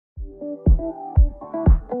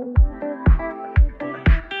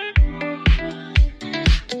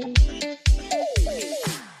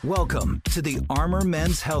Welcome to the Armor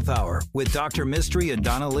Men's Health Hour with Dr. Mystery and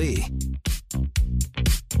Donna Lee.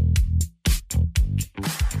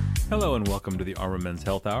 Hello and welcome to the Armor Men's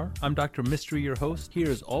Health Hour. I'm Dr. Mystery, your host, here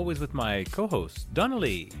as always with my co-host, Donna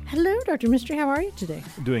Lee. Hello, Dr. Mystery. How are you today?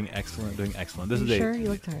 Doing excellent, doing excellent. Sure? You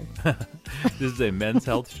look tired. This is a men's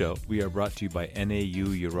health show. We are brought to you by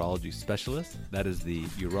NAU Urology Specialists. That is the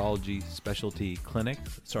Urology Specialty Clinic,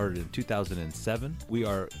 started in 2007. We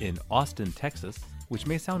are in Austin, Texas, which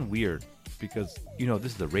may sound weird because, you know,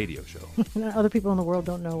 this is a radio show. Other people in the world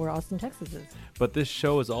don't know where Austin, Texas is. But this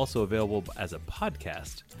show is also available as a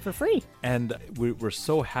podcast. For free. And we're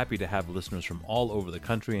so happy to have listeners from all over the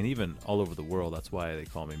country and even all over the world. That's why they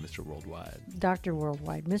call me Mr. Worldwide. Dr.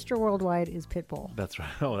 Worldwide. Mr. Worldwide is Pitbull. That's right.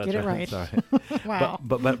 Oh, that's Get it right. right. Sorry. Wow.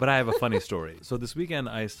 But I have a funny story. So this weekend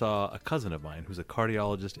I saw a cousin of mine who's a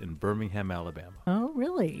cardiologist in Birmingham, Alabama. Oh,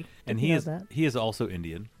 really? And he is also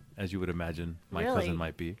Indian, as you would imagine my Really? cousin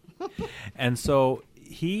might be. And so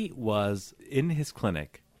he was in his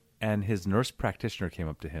clinic and his nurse practitioner came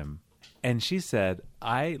up to him and she said,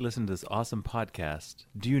 I listened to this awesome podcast.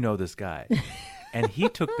 Do you know this guy? And he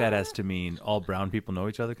took that as to mean all brown people know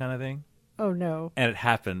each other kind of thing. Oh, no. And it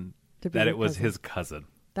happened that it was his cousin.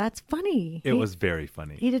 That's funny. It was very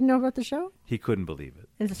funny. He didn't know about the show? He couldn't believe it.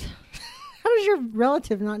 How does your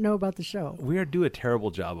relative not know about the show? We do a terrible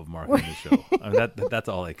job of marketing the show. I mean, that's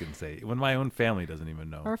all I can say. When my own family doesn't even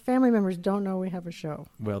know. Our family members don't know we have a show.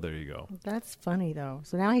 Well, there you go. That's funny, though.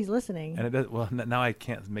 So now he's listening. And it does, well, now I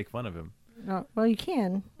can't make fun of him. Well, you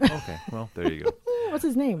can. Okay, well, there you go. What's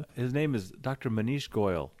his name? His name is Dr. Manish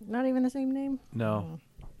Goyal. Not even the same name? No.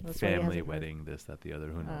 That's why he Family, hasn't wedding, this, that, the other.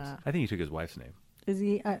 Who knows? I think he took his wife's name. Is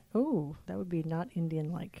he? Oh, that would be not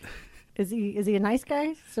Indian-like. Is he a nice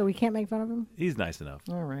guy? So we can't make fun of him? He's nice enough.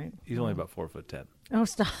 All right. He's only about 4'10". Oh,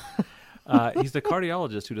 stop. He's the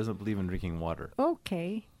cardiologist who doesn't believe in drinking water.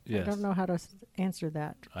 Okay. Yes. I don't know how to answer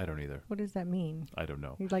that. I don't either. What does that mean? I don't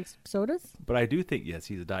know. He likes sodas? But I do think, yes,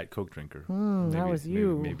 he's a Diet Coke drinker. That was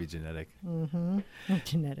you. Maybe genetic. Mm-hmm.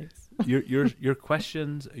 Genetics. Your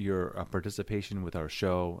questions, your participation with our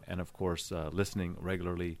show, and of course, listening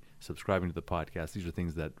regularly, subscribing to the podcast. These are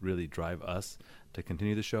things that really drive us to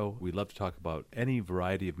continue the show. We love to talk about any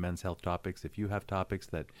variety of men's health topics. If you have topics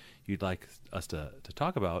that you'd like us to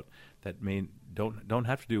talk about that don't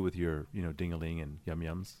have to do with your ding-a-ling and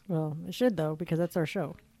yum-yums. Well, it should, though, because that's our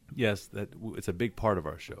show. Yes, it's a big part of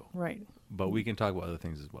our show. Right. But we can talk about other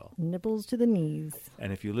things as well. Nipples to the knees.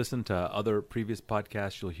 And if you listen to other previous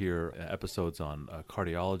podcasts, you'll hear episodes on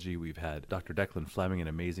cardiology. We've had Dr. Declan Fleming, an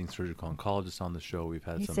amazing surgical oncologist, on the show. We've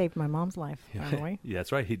had He saved my mom's life, by the way. Yeah,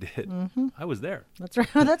 that's right. He did. Mm-hmm. I was there. That's right.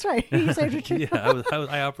 That's right. You saved her too. Yeah,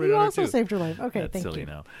 I operated you on her also too. saved her life. Okay, that's thank silly you.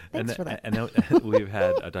 Now. Thanks for that. And we've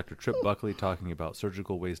had Dr. Trip Buckley talking about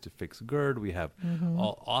surgical ways to fix GERD. We have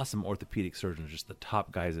all awesome orthopedic surgeons, just the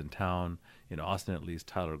top guys in town. In Austin, at least,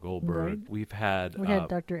 Tyler Goldberg. Right. We had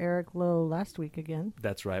Dr. Eric Lowe last week again.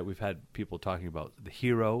 That's right. We've had people talking about the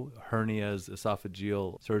HERO, hernias,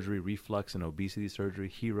 esophageal surgery, reflux, and obesity surgery.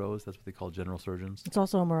 HEROs, that's what they call general surgeons. It's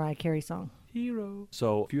also a Mariah Carey song. HERO.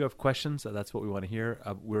 So if you have questions, that's what we want to hear.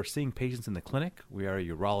 We're seeing patients in the clinic. We are a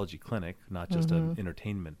urology clinic, not just an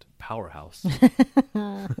entertainment powerhouse.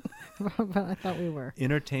 But I thought we were.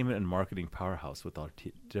 Entertainment and marketing powerhouse with our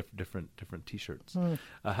different T-shirts.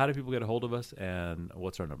 How do people get a hold of us, and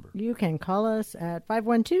what's our number? You can call us at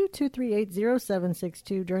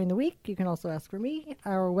 512-238-0762 during the week. You can also ask for me.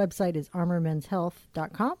 Our website is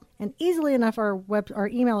armormenshealth.com. And easily enough, our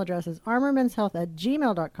email address is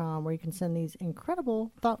armormenshealth@gmail.com, where you can send these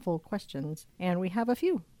incredible, thoughtful questions. And we have a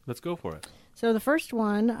few. Let's go for it. So the first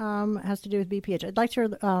one has to do with BPH. I'd like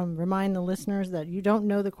to remind the listeners that you don't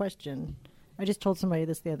know the question. I just told somebody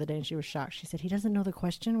this the other day, and she was shocked. She said, he doesn't know the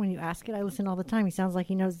question when you ask it? I listen all the time. He sounds like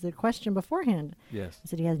he knows the question beforehand. Yes. I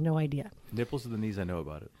said he has no idea. Nipples to the knees, I know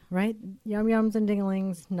about it. Right? Yum-yums and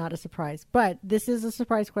ding-a-lings, not a surprise. But this is a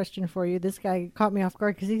surprise question for you. This guy caught me off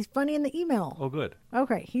guard because he's funny in the email. Oh, good.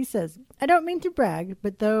 Okay. He says, I don't mean to brag,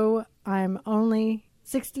 but though I'm only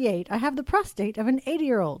 68, I have the prostate of an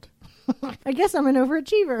 80-year-old. I guess I'm an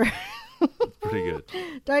overachiever. Pretty good.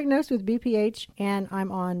 Diagnosed with BPH, and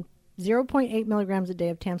I'm on 0.8 milligrams a day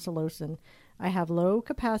of tamsulosin. I have low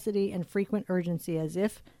capacity and frequent urgency, as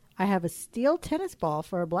if I have a steel tennis ball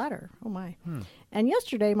for a bladder. Oh, my. And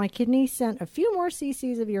yesterday, my kidney sent a few more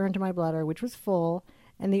cc's of urine to my bladder, which was full,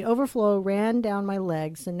 and the overflow ran down my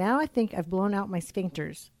legs. So now I think I've blown out my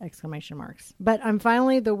sphincters, ! But I'm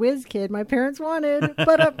finally the whiz kid my parents wanted.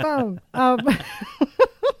 But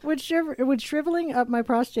Would shriveling up my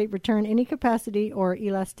prostate return any capacity or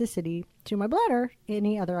elasticity to my bladder?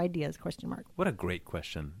 Any other ideas? Question mark. What a great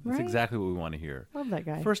question. That's Right? exactly what we want to hear. Love that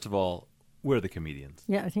guy. First of all, we're the comedians.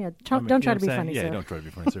 Yeah. I mean, Don't you try know to be what I'm funny, saying? sir. Yeah, don't try to be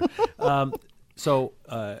funny, sir. So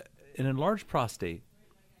an enlarged prostate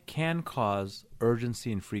can cause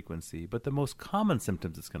urgency and frequency, but the most common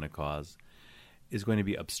symptoms it's going to cause is going to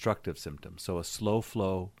be obstructive symptoms. So a slow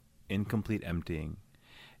flow, incomplete emptying,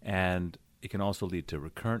 and it can also lead to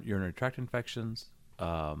recurrent urinary tract infections,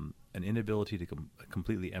 an inability to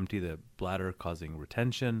completely empty the bladder, causing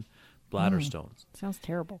retention, bladder stones. Sounds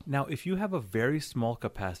terrible. Now, if you have a very small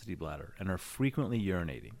capacity bladder and are frequently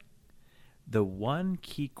urinating, the one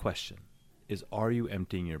key question is, are you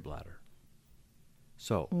emptying your bladder?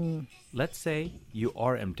 So let's say you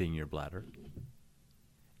are emptying your bladder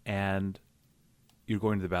and you're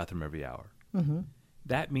going to the bathroom every hour. Mm-hmm.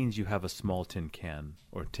 That means you have a small tin can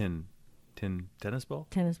or tin tennis ball?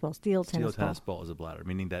 Tennis ball. Steel Steel tennis tennis ball. ball as a bladder,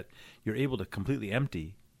 meaning that you're able to completely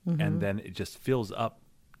empty Mm-hmm. and then it just fills up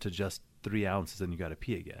to just 3 ounces and you got to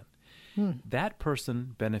pee again. That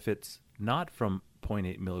person benefits not from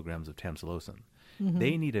 0.8 milligrams of tamsulosin. Mm-hmm.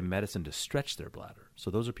 They need a medicine to stretch their bladder.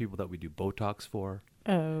 So those are people that we do Botox for.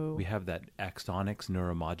 Oh. We have that Axonics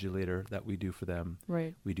neuromodulator that we do for them.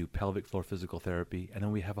 Right. We do pelvic floor physical therapy. And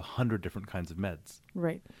then we have 100 different kinds of meds.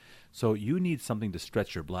 Right. So you need something to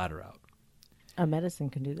stretch your bladder out. A medicine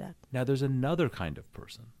can do that. Now, there's another kind of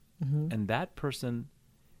person. Mm-hmm. And that person,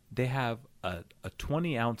 they have a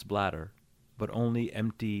 20-ounce bladder, but only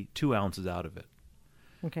empty 2 ounces out of it.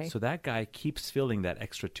 Okay. So that guy keeps filling that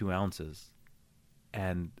extra 2 ounces.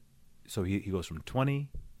 And so he goes from 20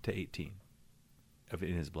 to 18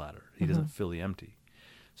 in his bladder. He doesn't fully empty.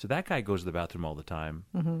 So that guy goes to the bathroom all the time.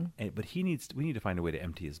 But we need to find a way to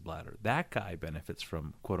empty his bladder. That guy benefits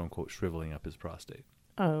from, quote unquote, shriveling up his prostate.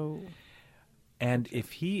 Oh. And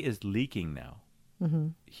if he is leaking now,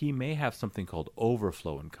 he may have something called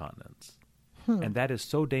overflow incontinence. And that is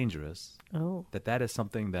so dangerous that is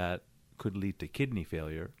something that could lead to kidney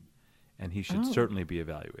failure, and he should certainly be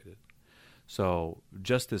evaluated. So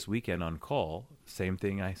just this weekend on call, same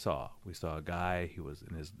thing I saw. We saw a guy, he was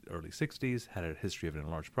in his early 60s, had a history of an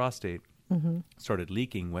enlarged prostate, started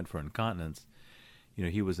leaking, went for incontinence. You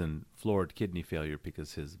know, he was in florid kidney failure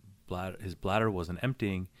because his bladder wasn't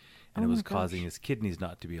emptying, and it was causing his kidneys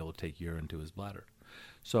not to be able to take urine to his bladder.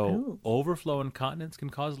 So overflow incontinence can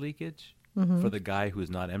cause leakage for the guy who's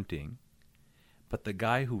not emptying. But the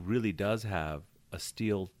guy who really does have a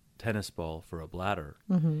steel tennis ball for a bladder,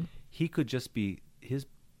 he could just be, his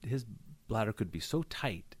bladder could be so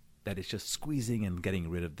tight that it's just squeezing and getting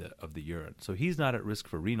rid of the urine. So he's not at risk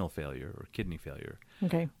for renal failure or kidney failure.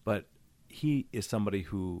 Okay. But he is somebody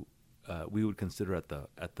who we would consider at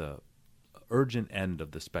the urgent end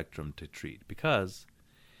of the spectrum to treat. Because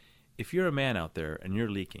if you're a man out there and you're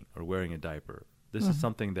leaking or wearing a diaper, this is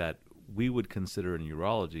something that we would consider in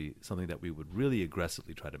urology something that we would really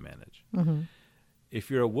aggressively try to manage.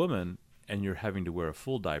 If you're a woman and you're having to wear a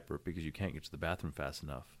full diaper because you can't get to the bathroom fast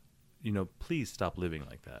enough, you know, please stop living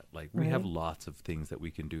like that. Like, we have lots of things that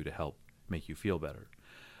we can do to help make you feel better.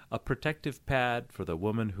 A protective pad for the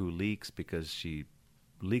woman who leaks because she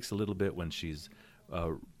leaks a little bit when she's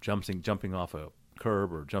jumping off a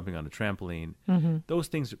curb or jumping on a trampoline. Those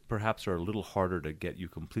things perhaps are a little harder to get you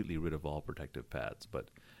completely rid of all protective pads.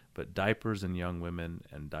 But diapers in young women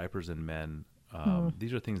and diapers in men,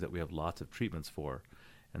 these are things that we have lots of treatments for.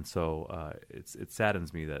 And so it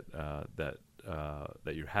saddens me that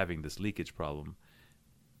you're having this leakage problem,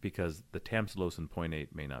 because the tamsulosin 0.8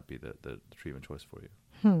 may not be the treatment choice for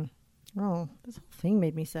you. Oh, this whole thing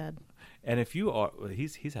made me sad. And if you are,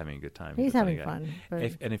 he's having a good time. He's a funny having guy.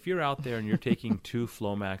 fun. But If you're out there and you're taking 2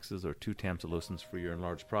 Flomaxes or 2 tamsulosins for your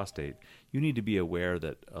enlarged prostate, you need to be aware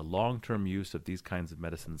that a long-term use of these kinds of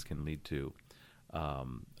medicines can lead to a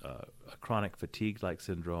chronic fatigue-like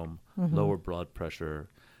syndrome, lower blood pressure,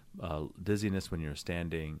 dizziness when you're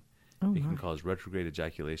standing. It can cause retrograde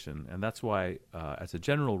ejaculation. And that's why, as a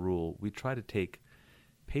general rule, we try to take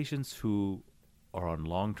patients who are on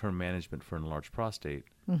long-term management for enlarged prostate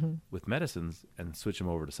with medicines and switch them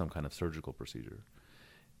over to some kind of surgical procedure,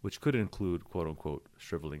 which could include, quote-unquote,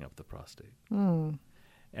 shriveling up the prostate.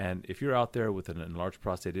 And if you're out there with an enlarged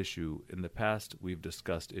prostate issue, in the past we've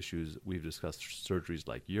discussed surgeries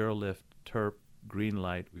like Urolift, TURP, green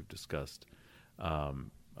light. We've discussed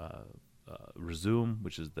Resume,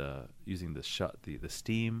 which is using the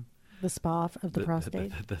steam. the spa of the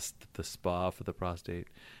prostate. The spa for the prostate.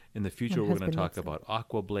 In the future, we're going to talk about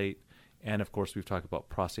Aquablate, And, of course, we've talked about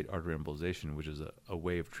prostate artery embolization, which is a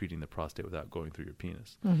way of treating the prostate without going through your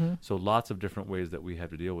penis. So lots of different ways that we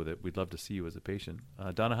have to deal with it. We'd love to see you as a patient.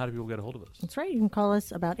 Donna, how do people get a hold of us? That's right. You can call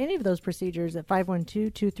us about any of those procedures at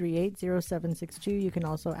 512-238-0762. You can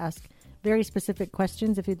also ask very specific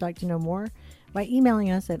questions if you'd like to know more by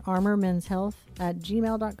emailing us at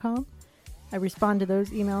armormenshealth@gmail.com. I respond to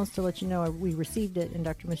those emails to let you know we received it, and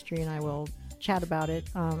Dr. Mystery and I will chat about it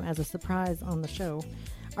as a surprise on the show.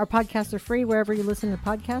 Our podcasts are free wherever you listen to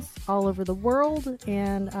podcasts all over the world.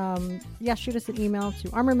 And shoot us an email to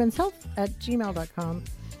armormenshealth@gmail.com.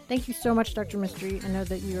 Thank you so much, Dr. Mystery. I know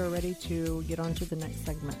that you are ready to get on to the next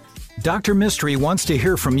segment. Dr. Mystery wants to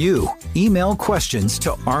hear from you. Email questions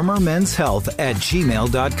to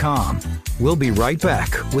armormenshealth@gmail.com. We'll be right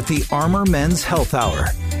back with the Armor Men's Health Hour.